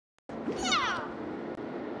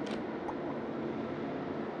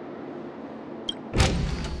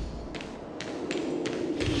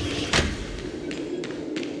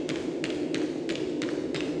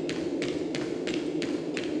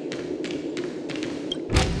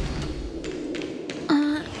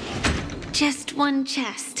Just one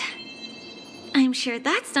chest. I'm sure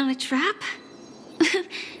that's not a trap.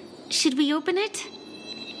 Should we open it?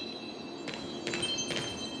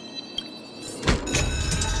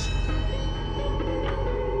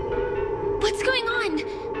 What's going on?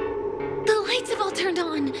 The lights have all turned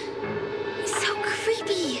on. So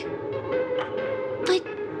creepy. But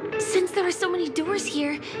since there are so many doors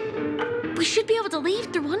here, we should be able to leave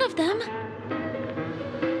through one of them.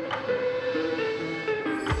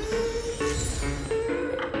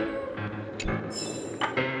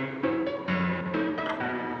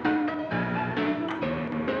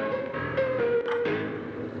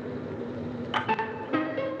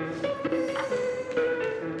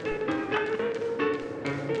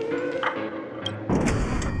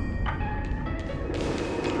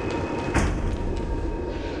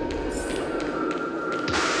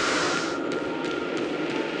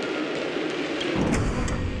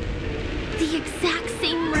 The exact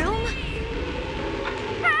same room?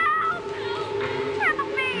 Help! Help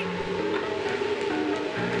me!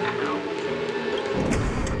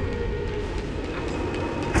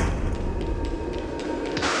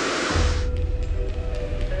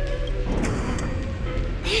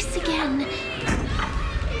 This again.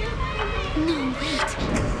 No, wait.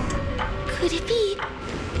 Could it be?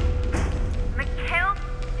 Mikhail,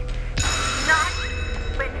 not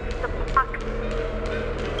with the puck.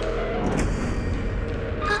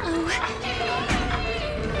 Uh-oh.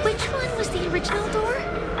 Which one was the original door?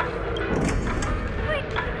 Wait,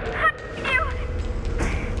 how you?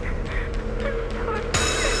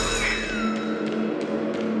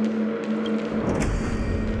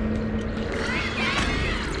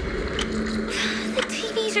 The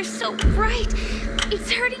TVs are so bright.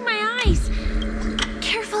 It's hurting my eyes.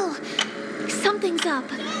 Careful. Something's up.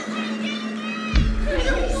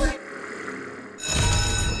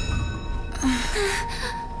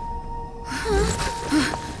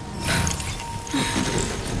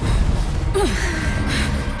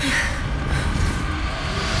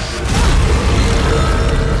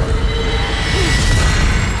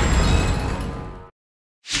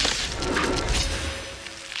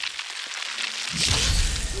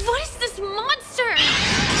 What is this monster?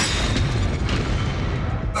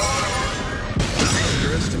 I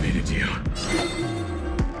underestimated you.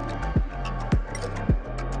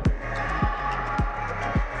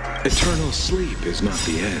 Eternal sleep is not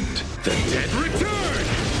the end. The dead return!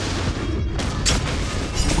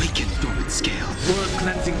 Awaken, dormant scale. World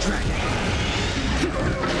cleansing dragon.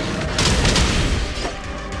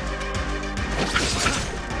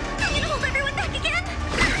 I'm gonna hold everyone back again.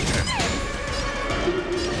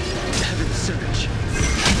 Heaven surge.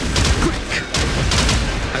 Quick!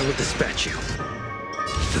 I will dispatch you.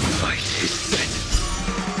 The fight is set.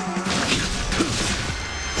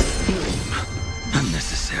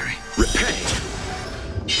 Unnecessary. Repay!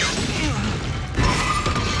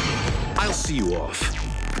 I'll see you off.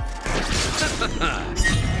 I'm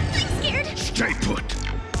scared. Stay put!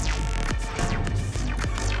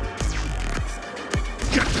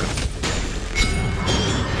 Get them!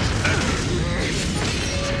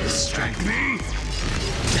 Distract Me?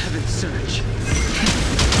 Heaven surge.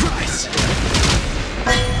 Rise!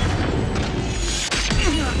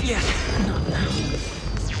 Not yet. Not now.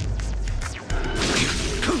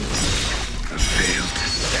 I failed to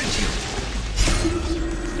send you.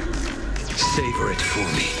 Savor it for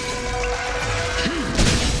me.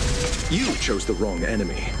 You chose the wrong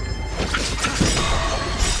enemy.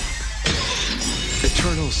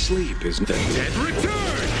 Eternal sleep is the dead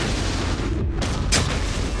return!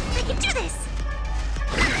 I can do this.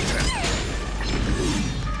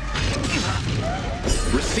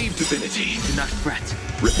 Receive divinity. Do not fret.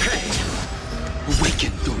 Repay!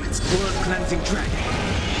 Awaken, dormant. World cleansing dragon.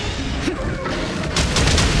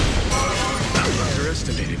 I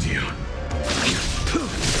underestimated you.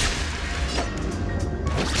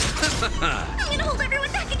 I'm gonna hold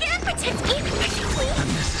everyone back again. Protect me. Protect me.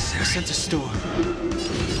 Unnecessary. Sent a storm.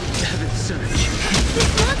 Heaven surge. This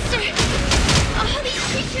monster! All these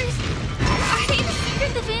creatures! Are they the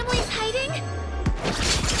secret the family is hiding?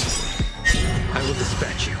 I will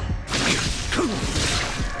dispatch you.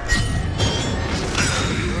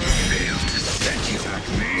 Failed to send you back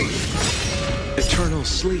me. Eternal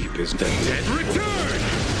sleep is the dead return!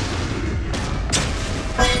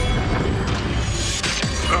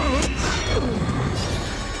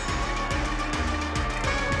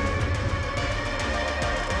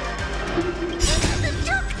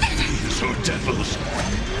 So devils,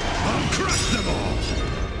 I'll crush them all!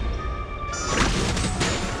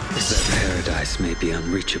 This paradise may be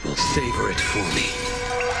unreachable. Savor it for me.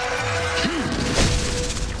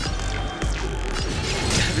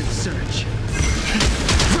 Heaven surge.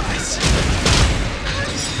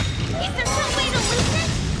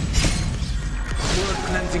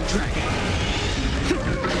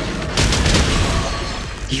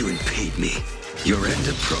 You impede me. Your end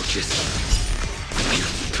approaches.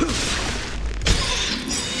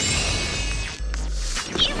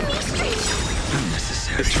 Give me strength.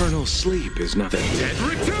 Unnecessary. Eternal sleep is not the dead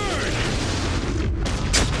return!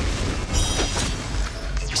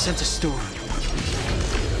 Sense a storm.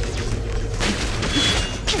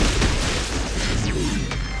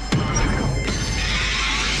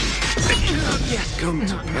 Not yet come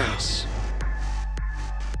to pass.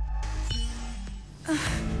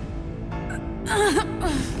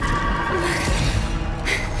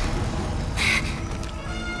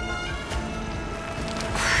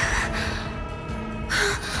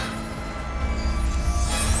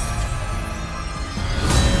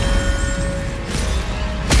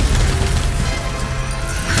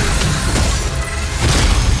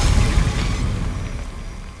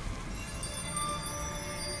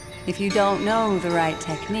 If you don't know the right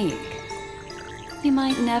technique, you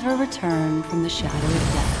might never return from the shadow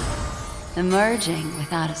of death, emerging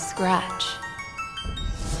without a scratch.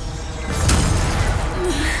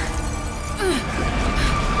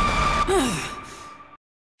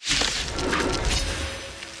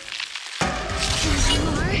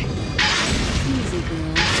 Easy,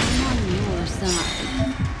 girl. I'm on your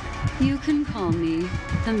side. You can call me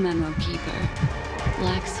the Memo Keeper,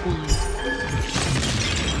 Black Swan.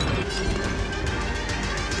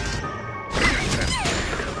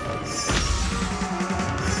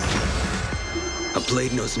 A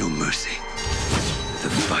blade knows no mercy. The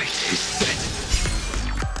fight is set.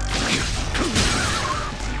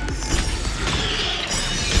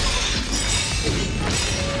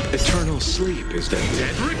 Eternal sleep is the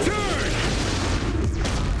dead return!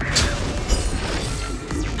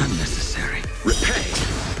 Unnecessary. Repay!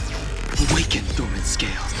 Awaken dormant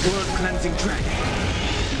scales. World cleansing dragon.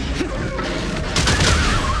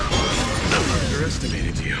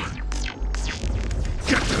 Underestimated you.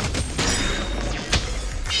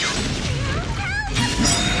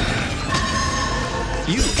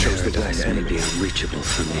 You chose the paradise may be unreachable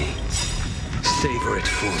for me. Savor it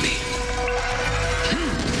for me.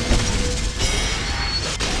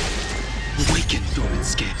 Awaken dormant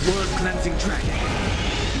scale. World cleansing dragon.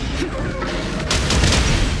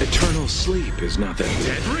 Eternal sleep is not the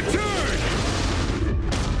dead return!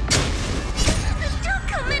 There's still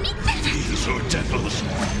too many. These are devils.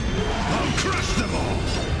 I'll crush them all.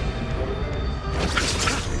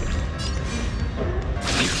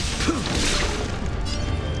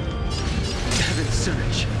 Heaven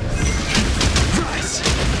surge. Rise.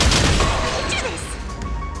 Do this.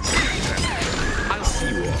 I'll see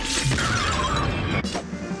you all.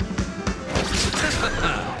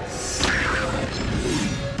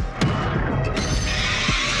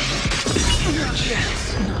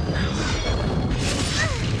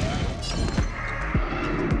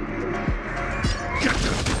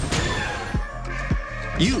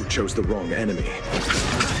 You chose the wrong enemy.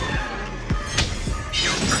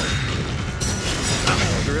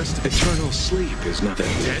 Eternal sleep is not the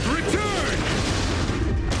dead return!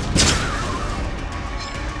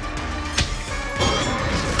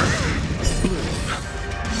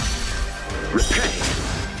 Repay!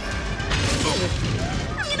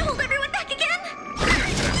 I'm gonna hold everyone back again.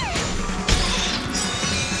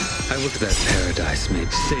 I look that paradise may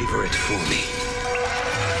savor it for me.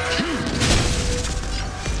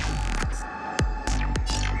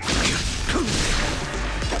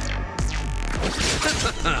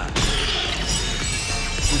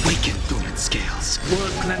 Awaken dormant scales.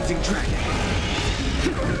 World cleansing dragon.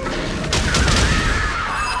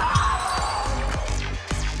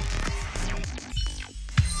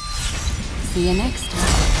 See you next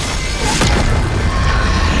time.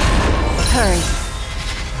 Hurry.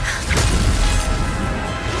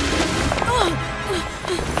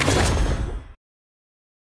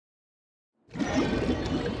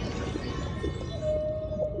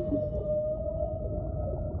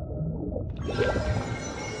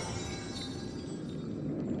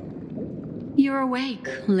 You're awake,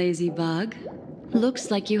 lazy bug.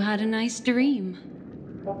 Looks like you had a nice dream.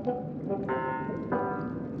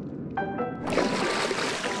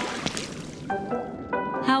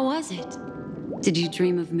 How was it? Did you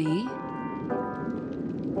dream of me?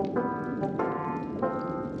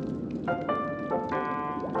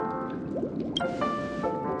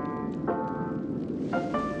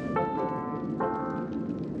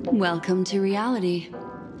 Welcome to reality.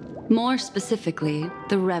 More specifically,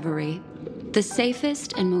 the Reverie. The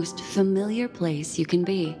safest and most familiar place you can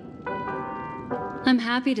be. I'm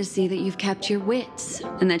happy to see that you've kept your wits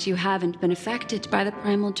and that you haven't been affected by the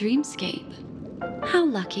primal dreamscape. How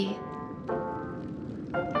lucky.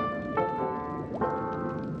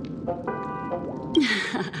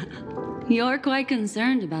 You're quite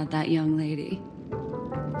concerned about that young lady.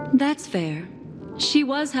 That's fair. She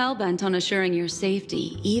was hell-bent on assuring your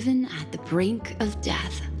safety, even at the brink of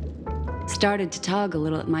death. Started to tug a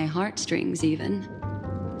little at my heartstrings, even.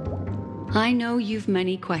 I know you've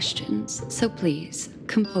many questions, so please,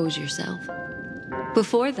 compose yourself.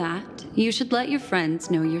 Before that, you should let your friends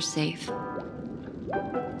know you're safe.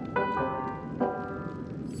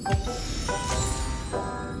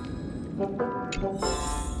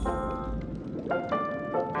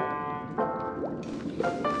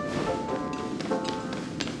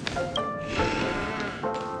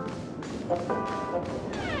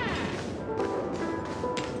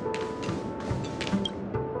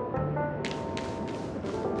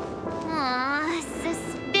 Aw,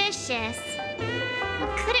 suspicious.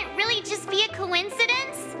 Could it really just be a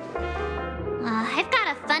coincidence? I've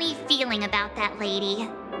got a funny feeling about that lady.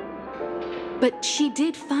 But she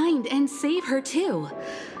did find and save her too.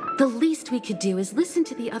 The least we could do is listen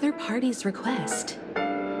to the other party's request.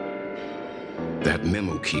 That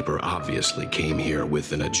memo keeper obviously came here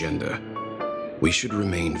with an agenda. We should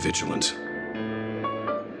remain vigilant.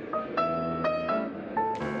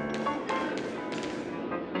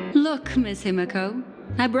 Look, Miss Himiko,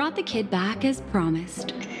 I brought the kid back as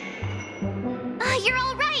promised. You're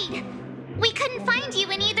all right. We couldn't find you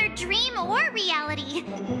in either dream or reality.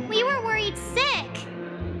 We were worried sick.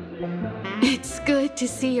 It's good to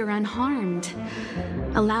see you're unharmed.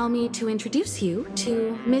 Allow me to introduce you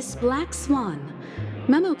to Miss Black Swan,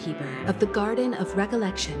 memo keeper of the Garden of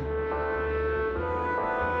Recollection.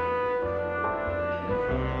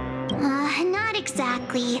 Not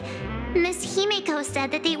exactly. Miss Himiko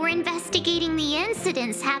said that they were investigating the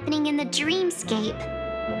incidents happening in the dreamscape.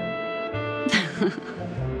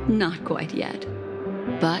 Not quite yet.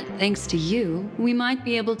 But thanks to you, we might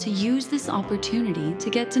be able to use this opportunity to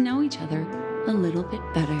get to know each other a little bit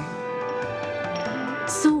better.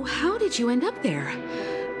 So how did you end up there?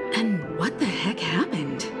 And what the heck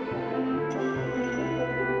happened?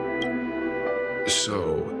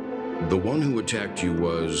 So, the one who attacked you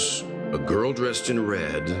was a girl dressed in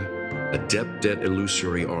red, adept at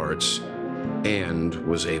illusory arts, and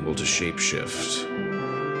was able to shapeshift.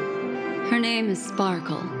 Her name is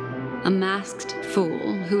Sparkle, a masked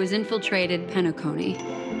fool who has infiltrated Penacony.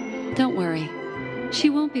 Don't worry, she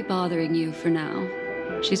won't be bothering you for now.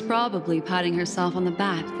 She's probably patting herself on the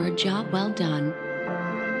back for a job well done.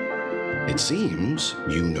 It seems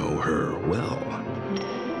you know her well.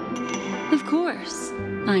 Of course,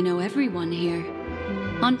 I know everyone here.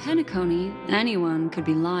 On Penacony, anyone could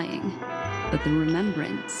be lying, but the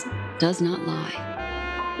remembrance does not lie.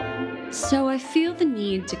 So I feel the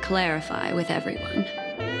need to clarify with everyone.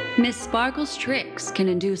 Miss Sparkle's tricks can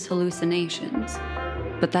induce hallucinations,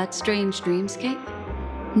 but that strange dreamscape?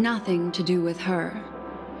 Nothing to do with her.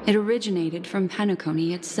 It originated from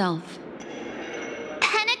Penacony itself.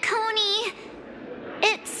 Penacony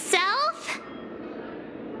itself?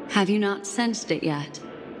 Have you not sensed it yet?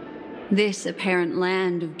 This apparent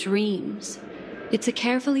land of dreams. It's a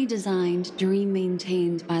carefully designed dream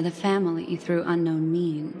maintained by the family through unknown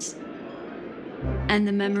means. And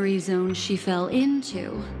the memory zone she fell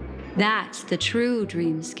into, that's the true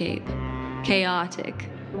dreamscape. Chaotic,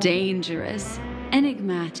 dangerous,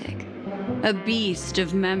 enigmatic. A beast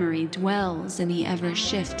of memory dwells in the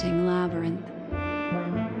ever-shifting labyrinth.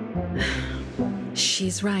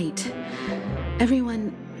 She's right.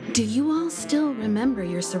 Everyone, do you all still remember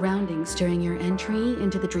your surroundings during your entry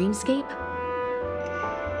into the dreamscape?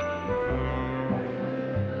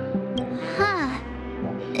 Huh.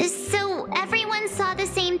 So everyone saw the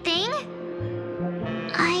same thing?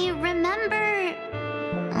 I remember...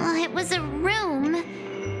 it was a room.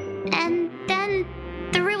 And then,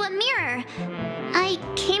 through a mirror, I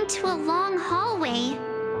came to a long hallway.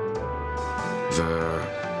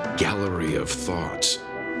 The Gallery of Thoughts.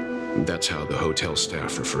 That's how the hotel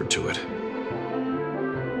staff referred to it.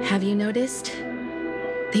 Have you noticed?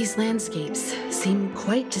 These landscapes seem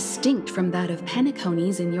quite distinct from that of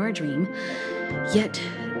Penacony's in your dream, yet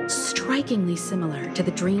strikingly similar to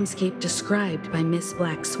the dreamscape described by Miss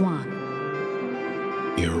Black Swan.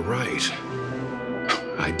 You're right.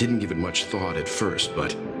 I didn't give it much thought at first,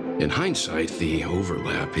 but in hindsight, the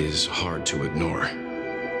overlap is hard to ignore.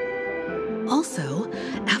 Also,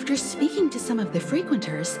 after speaking to some of the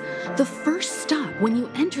frequenters, the first stop when you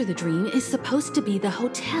enter the dream is supposed to be the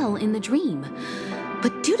hotel in the dream.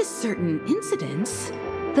 But due to certain incidents,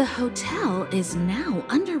 the hotel is now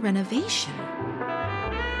under renovation.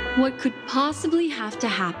 What could possibly have to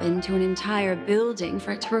happen to an entire building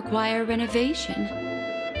for it to require renovation?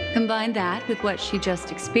 Combine that with what she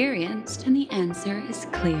just experienced, and the answer is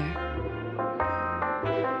clear.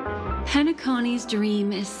 Penacony's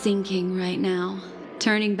dream is sinking right now,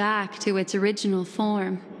 turning back to its original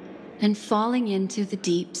form and falling into the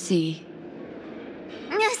deep sea.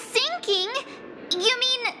 Sinking? You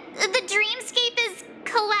mean the dreamscape is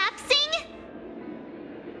collapsing?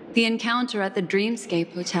 The encounter at the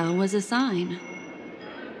Dreamscape Hotel was a sign.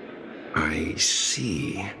 I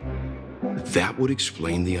see. That would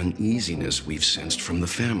explain the uneasiness we've sensed from the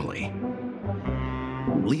family.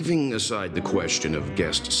 Leaving aside the question of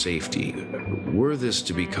guest safety, were this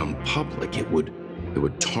to become public, it would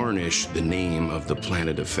tarnish the name of the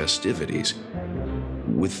planet of festivities.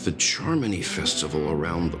 With the Charmony Festival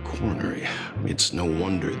around the corner, it's no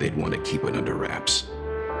wonder they'd want to keep it under wraps.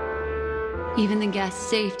 Even the guest's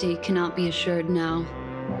safety cannot be assured now.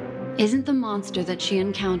 Isn't the monster that she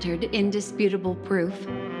encountered indisputable proof?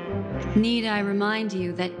 Need I remind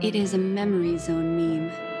you that it is a memory zone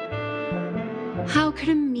meme? How could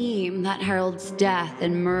a meme that heralds death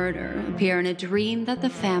and murder appear in a dream that the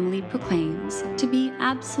family proclaims to be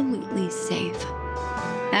absolutely safe?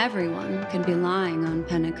 Everyone could be lying on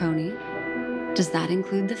Penacony. Does that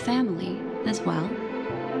include the family as well?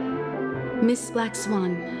 Miss Black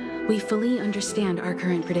Swan, we fully understand our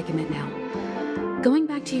current predicament now. Going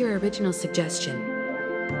back to your original suggestion,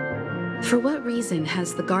 for what reason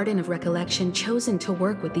has the Garden of Recollection chosen to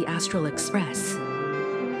work with the Astral Express?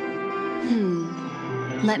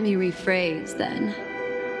 Let me rephrase then.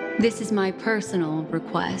 This is my personal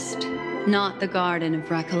request, not the Garden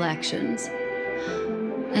of Recollections.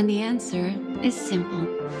 And the answer is simple.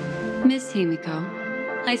 Miss Himiko,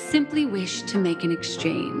 I simply wish to make an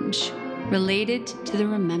exchange related to the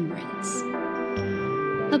remembrance.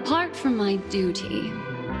 Apart from my duty,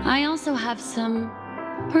 I also have some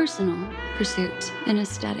personal pursuit in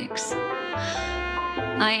aesthetics.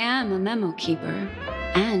 I am a memo keeper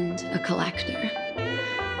and a collector.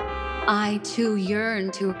 I too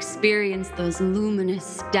yearn to experience those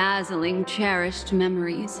luminous, dazzling, cherished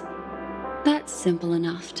memories. That's simple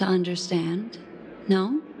enough to understand,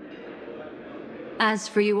 no? As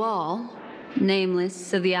for you all,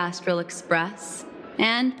 nameless of the Astral Express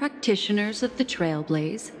and practitioners of the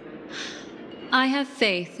Trailblaze, I have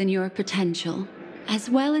faith in your potential, as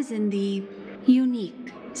well as in the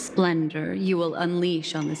unique splendor you will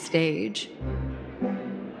unleash on the stage.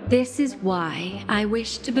 This is why I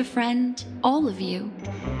wish to befriend all of you.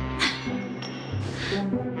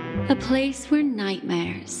 A place where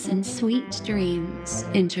nightmares and sweet dreams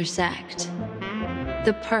intersect.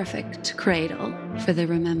 The perfect cradle for the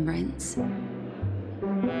remembrance.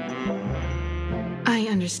 I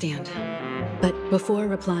understand. But before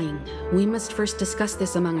replying, we must first discuss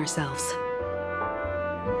this among ourselves.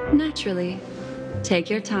 Naturally. Take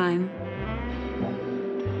your time.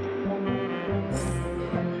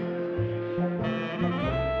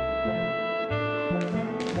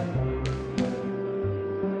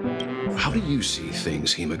 How do you see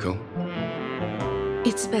things, Himiko?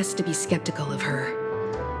 It's best to be skeptical of her.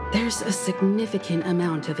 There's a significant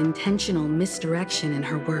amount of intentional misdirection in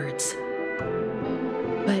her words.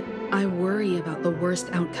 But I worry about the worst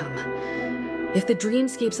outcome. If the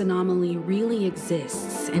dreamscape's anomaly really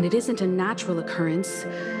exists, and it isn't a natural occurrence,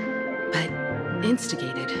 but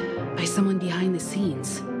instigated by someone behind the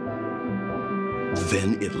scenes,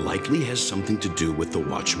 then it likely has something to do with the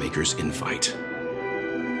Watchmaker's invite.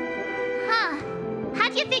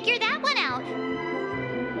 How'd you figure that one out?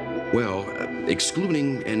 Well,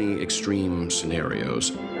 excluding any extreme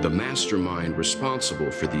scenarios, the mastermind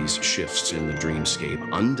responsible for these shifts in the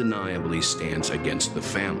dreamscape undeniably stands against the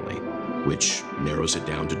family, which narrows it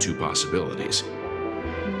down to two possibilities.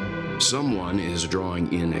 Someone is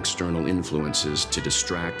drawing in external influences to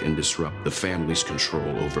distract and disrupt the family's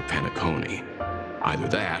control over Penacony. Either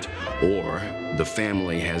that, or the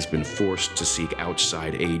family has been forced to seek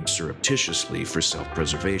outside aid surreptitiously for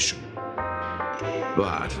self-preservation.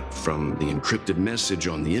 But from the encrypted message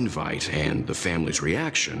on the invite and the family's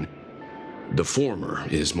reaction, the former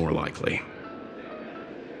is more likely.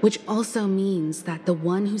 which also means that the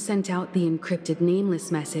one who sent out the encrypted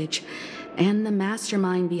nameless message and the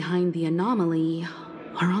mastermind behind the anomaly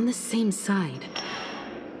are on the same side.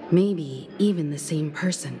 Maybe even the same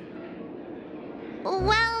person.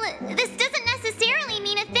 Well, this doesn't necessarily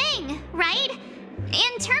mean a thing, right?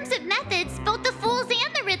 In terms of methods, both the Fools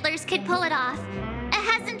and the Riddlers could pull it off.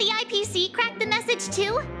 Hasn't the IPC cracked the message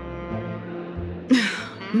too?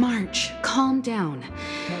 March, calm down.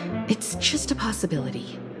 It's just a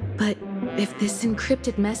possibility. But if this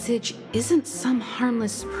encrypted message isn't some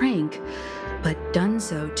harmless prank, but done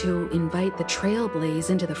so to invite the Trailblaze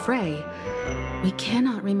into the fray, we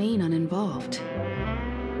cannot remain uninvolved.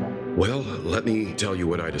 Well, let me tell you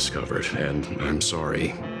what I discovered, and I'm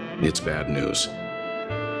sorry. It's bad news.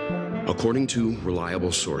 According to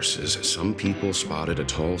reliable sources, some people spotted a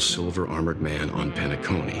tall silver-armored man on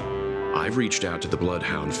Penacony. I've reached out to the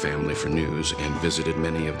Bloodhound family for news and visited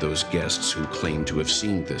many of those guests who claim to have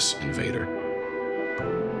seen this invader.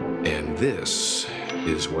 And this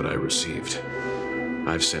is what I received.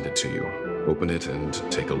 I've sent it to you. Open it and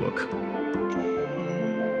take a look.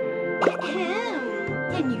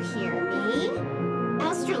 Can you hear me?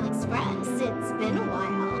 Astral Express, it's been a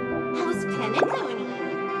while. How's Penacony?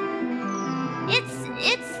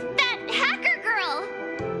 It's that hacker girl!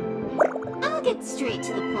 I'll get straight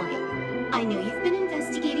to the point. I know you've been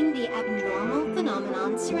investigating the abnormal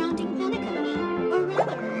phenomenon surrounding Penacony. Or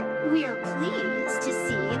rather, we are pleased to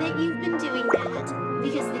see that you've been doing that,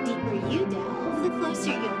 because the deeper you delve, the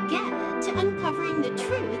closer you'll get to uncovering the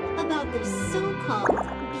truth about this so-called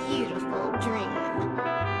beautiful dream.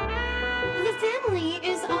 The family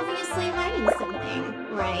is obviously hiding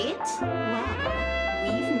something, right? Well,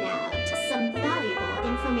 we've nabbed some valuable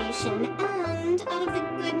information, and out of the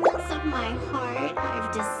goodness of my heart,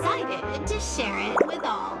 I've decided to share it with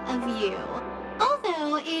all of you.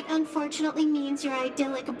 Although it unfortunately means your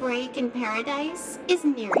idyllic break in paradise is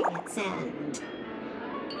nearing its end.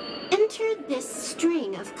 Enter this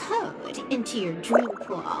string of code into your dream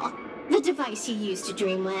pool, the device you use to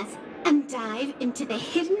dream with, and dive into the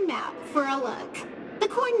hidden map for a look. The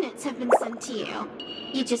coordinates have been sent to you.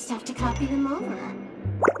 You just have to copy them over.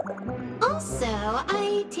 Also,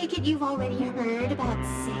 I take it you've already heard about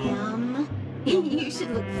Sam. You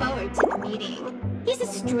should look forward to the meeting. He's a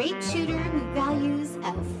straight shooter who values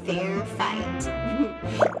a fair fight.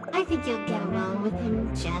 I think you'll get along with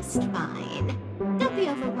him just fine. Don't be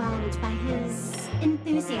overwhelmed by his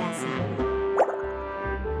enthusiasm.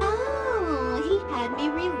 Oh, he had me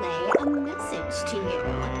relay a message to you.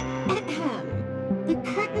 Ahem. The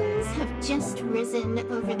curtains have just risen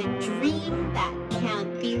over the dream that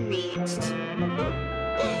can't be reached.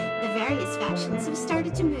 The various factions have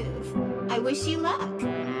started to move. I wish you luck.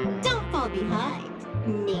 Don't fall behind,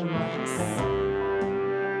 nameless.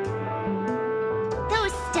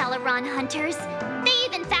 Those Stellaron hunters, they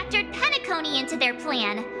even factored Penacony into their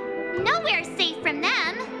plan. Nowhere safe from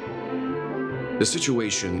them. The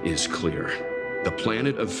situation is clear. The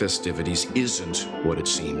planet of festivities isn't what it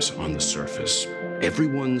seems on the surface.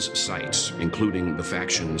 Everyone's sights, including the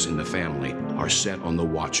factions in the family, are set on the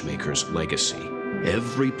Watchmaker's legacy.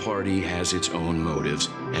 Every party has its own motives,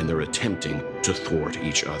 and they're attempting to thwart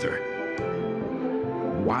each other.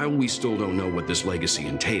 While we still don't know what this legacy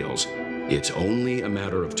entails, it's only a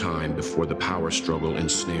matter of time before the power struggle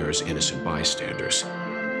ensnares innocent bystanders.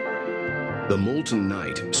 The Molten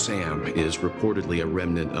Knight, Sam, is reportedly a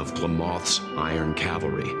remnant of Glamoth's Iron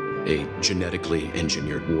Cavalry, a genetically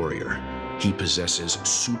engineered warrior. He possesses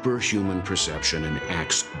superhuman perception and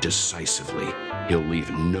acts decisively. He'll leave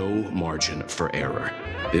no margin for error.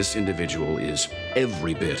 This individual is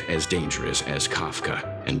every bit as dangerous as Kafka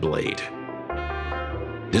and Blade.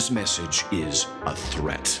 This message is a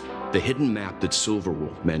threat. The hidden map that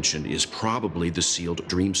Silverwolf mentioned is probably the sealed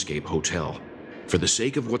Dreamscape Hotel. For the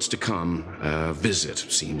sake of what's to come, a visit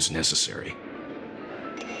seems necessary.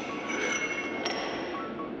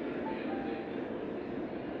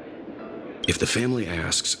 If the family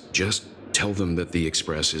asks, just tell them that the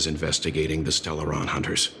Express is investigating the Stellaron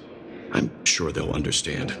hunters. I'm sure they'll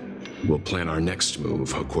understand. We'll plan our next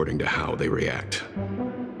move according to how they react.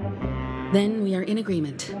 Then we are in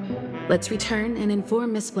agreement. Let's return and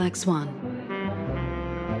inform Miss Black Swan.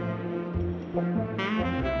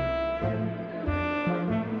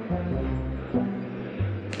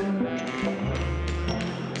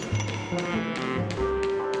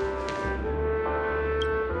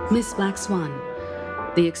 Miss Black Swan,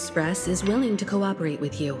 the Express is willing to cooperate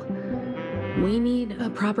with you. We need a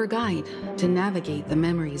proper guide to navigate the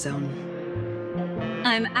memory zone.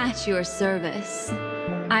 I'm at your service.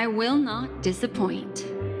 I will not disappoint.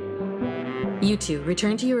 You two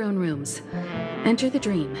return to your own rooms. Enter the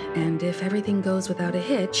dream, and if everything goes without a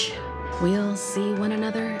hitch, we'll see one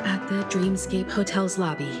another at the Dreamscape Hotel's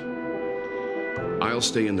lobby. I'll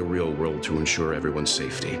stay in the real world to ensure everyone's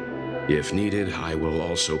safety. If needed, I will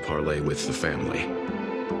also parley with the family.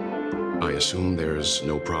 I assume there's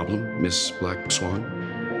no problem, Miss Black Swan?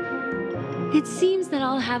 It seems that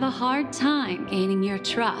I'll have a hard time gaining your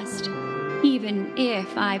trust, even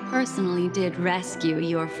if I personally did rescue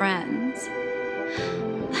your friends.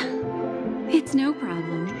 It's no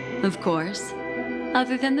problem, of course,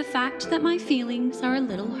 other than the fact that my feelings are a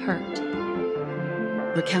little hurt.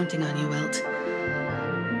 We're counting on you, Welt.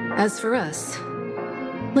 As for us,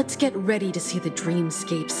 let's get ready to see the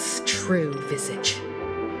Dreamscape's true visage.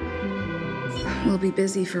 we'll be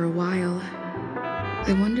busy for a while.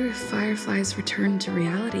 I wonder if Firefly's returned to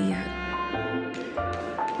reality yet.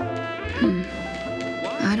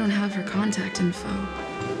 I don't have her contact info.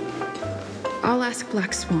 I'll ask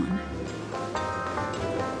Black Swan.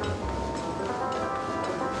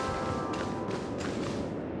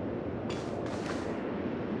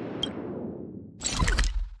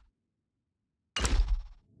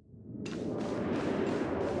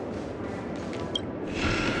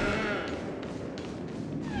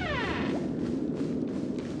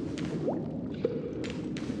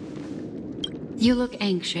 You look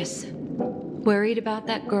anxious. Worried about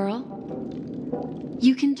that girl?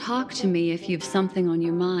 You can talk to me if you've something on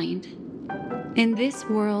your mind. In this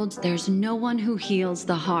world, there's no one who heals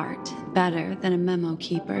the heart better than a memo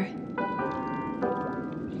keeper.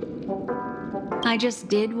 I just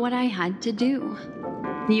did what I had to do.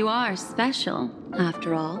 You are special,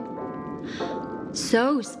 after all.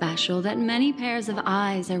 So special that many pairs of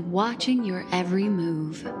eyes are watching your every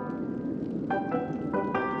move.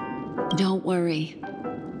 Don't worry.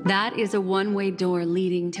 That is a one-way door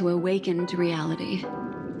leading to awakened reality.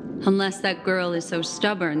 Unless that girl is so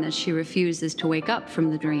stubborn that she refuses to wake up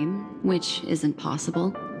from the dream, which isn't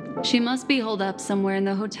possible. She must be holed up somewhere in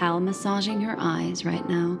the hotel massaging her eyes right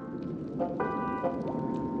now.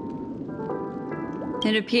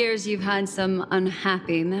 It appears you've had some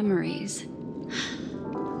unhappy memories.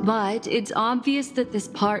 But it's obvious that this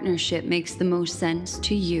partnership makes the most sense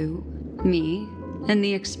to you, me, and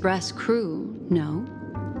the Express crew, no?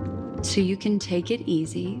 So you can take it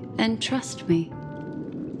easy and trust me.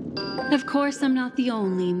 Of course, I'm not the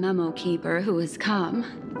only memo keeper who has come.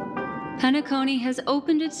 Penacony has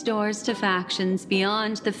opened its doors to factions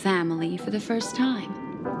beyond the family for the first time.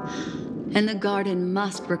 And the Garden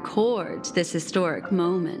must record this historic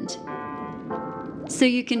moment. So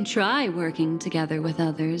you can try working together with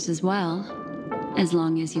others as well, as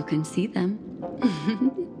long as you can see them.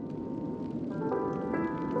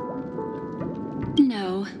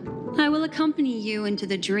 No, I will accompany you into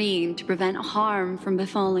the dream to prevent harm from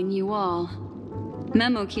befalling you all.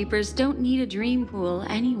 Memo keepers don't need a dream pool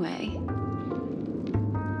anyway.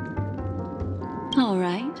 All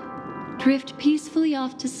right, drift peacefully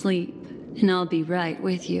off to sleep, and I'll be right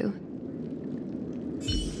with you.